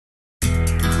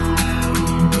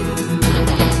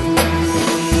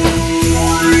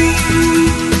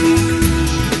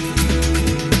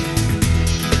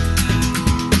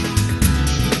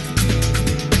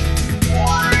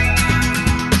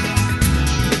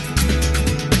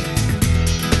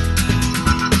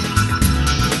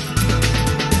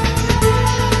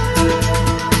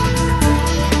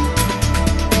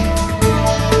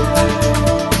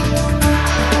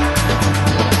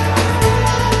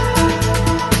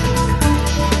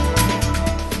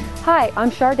Hi,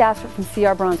 I'm Char from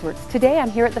Bronzeworks. Today I'm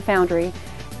here at the foundry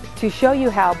to show you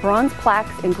how bronze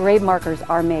plaques and grave markers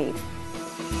are made.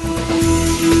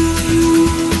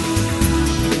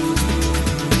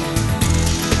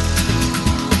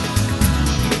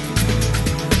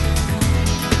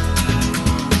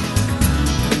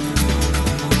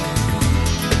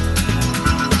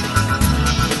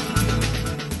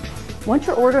 Once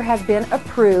your order has been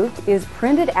approved, it is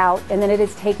printed out, and then it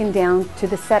is taken down to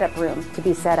the setup room to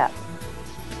be set up.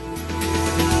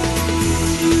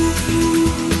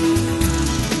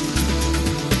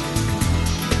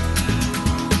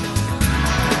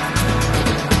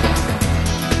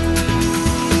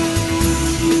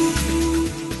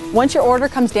 Once your order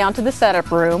comes down to the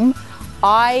setup room,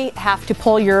 I have to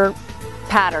pull your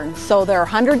pattern. So there are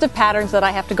hundreds of patterns that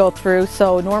I have to go through,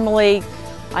 so normally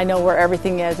I know where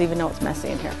everything is, even though it's messy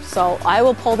in here. So I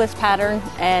will pull this pattern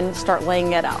and start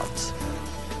laying it out.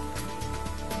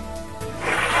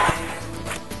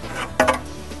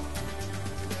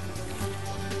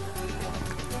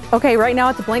 Okay, right now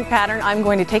it's a blank pattern. I'm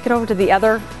going to take it over to the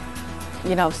other,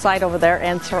 side over there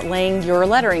and start laying your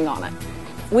lettering on it.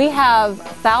 We have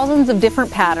thousands of different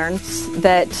patterns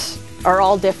that are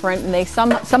all different, and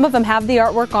some of them have the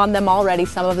artwork on them already,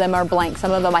 some of them are blank,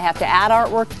 some of them I have to add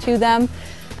artwork to them.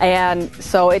 And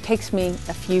so it takes me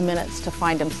a few minutes to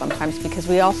find them sometimes because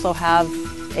we also have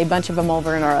a bunch of them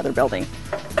over in our other building.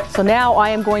 So now I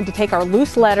am going to take our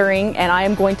loose lettering and I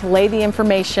am going to lay the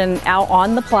information out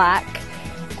on the plaque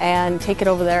and take it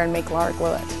over there and make Lara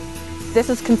glue it. This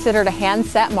is considered a hand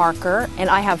set marker, and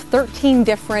I have 13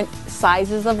 different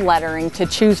sizes of lettering to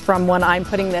choose from when I'm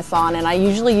putting this on, and I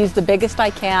usually use the biggest I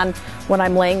can when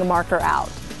I'm laying a marker out.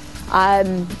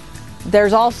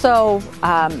 There's also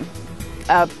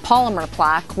a polymer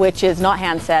plaque, which is not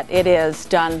hand set, it is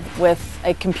done with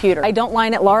a computer. I don't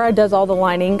line it, Lara does all the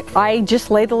lining. I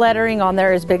just lay the lettering on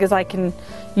there as big as I can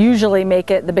usually make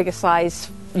it, the biggest size,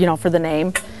 for the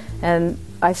name. And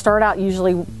I start out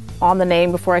usually on the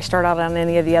name before I start out on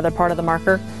any of the other part of the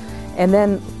marker. And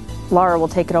then Lara will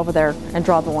take it over there and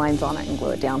draw the lines on it and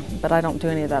glue it down. But I don't do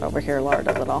any of that over here, Lara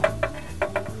does it all.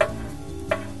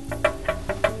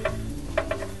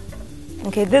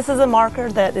 Okay, this is a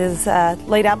marker that is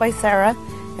laid out by Sara,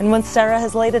 and once Sara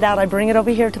has laid it out, I bring it over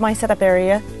here to my setup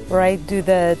area where I do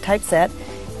the typeset,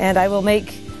 and I will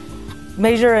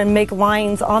measure and make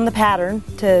lines on the pattern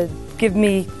to give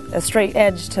me a straight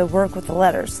edge to work with the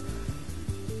letters.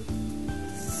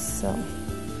 So,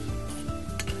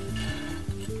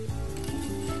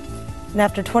 and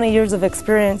after 20 years of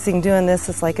experiencing doing this,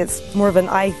 it's more of an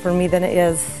eye for me than it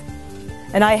is.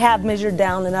 And I have measured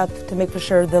down and up to make for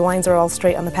sure the lines are all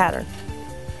straight on the pattern.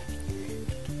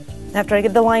 After I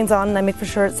get the lines on and I make for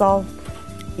sure it's all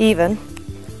even,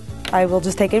 I will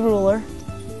just take a ruler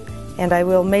and I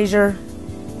will measure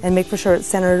and make for sure it's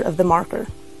centered of the marker.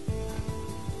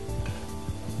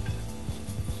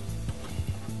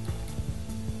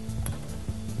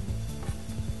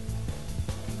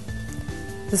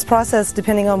 This process,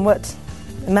 depending on what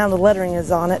amount of lettering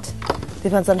is on it,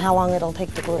 depends on how long it'll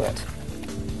take to glue it.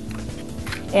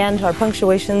 And our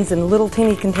punctuation's in little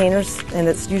teeny containers, and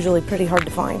it's usually pretty hard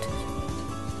to find.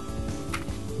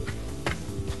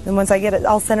 And once I get it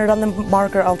all centered on the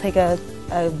marker, I'll take a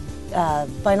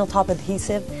vinyl top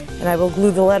adhesive and I will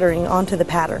glue the lettering onto the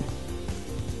pattern.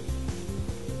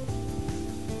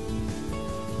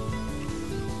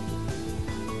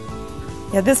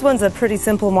 Yeah, this one's a pretty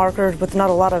simple marker with not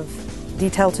a lot of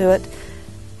detail to it.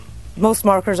 Most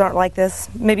markers aren't like this.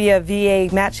 Maybe a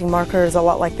VA matching marker is a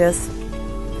lot like this.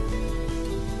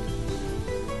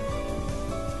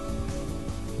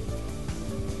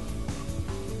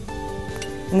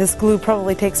 And this glue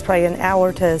probably takes an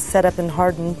hour to set up and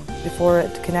harden before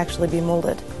it can actually be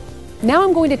molded. Now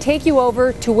I'm going to take you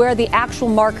over to where the actual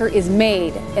marker is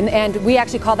made, and we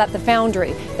actually call that the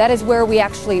foundry. That is where we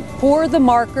actually pour the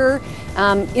marker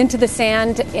into the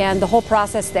sand and the whole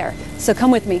process there. So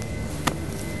come with me.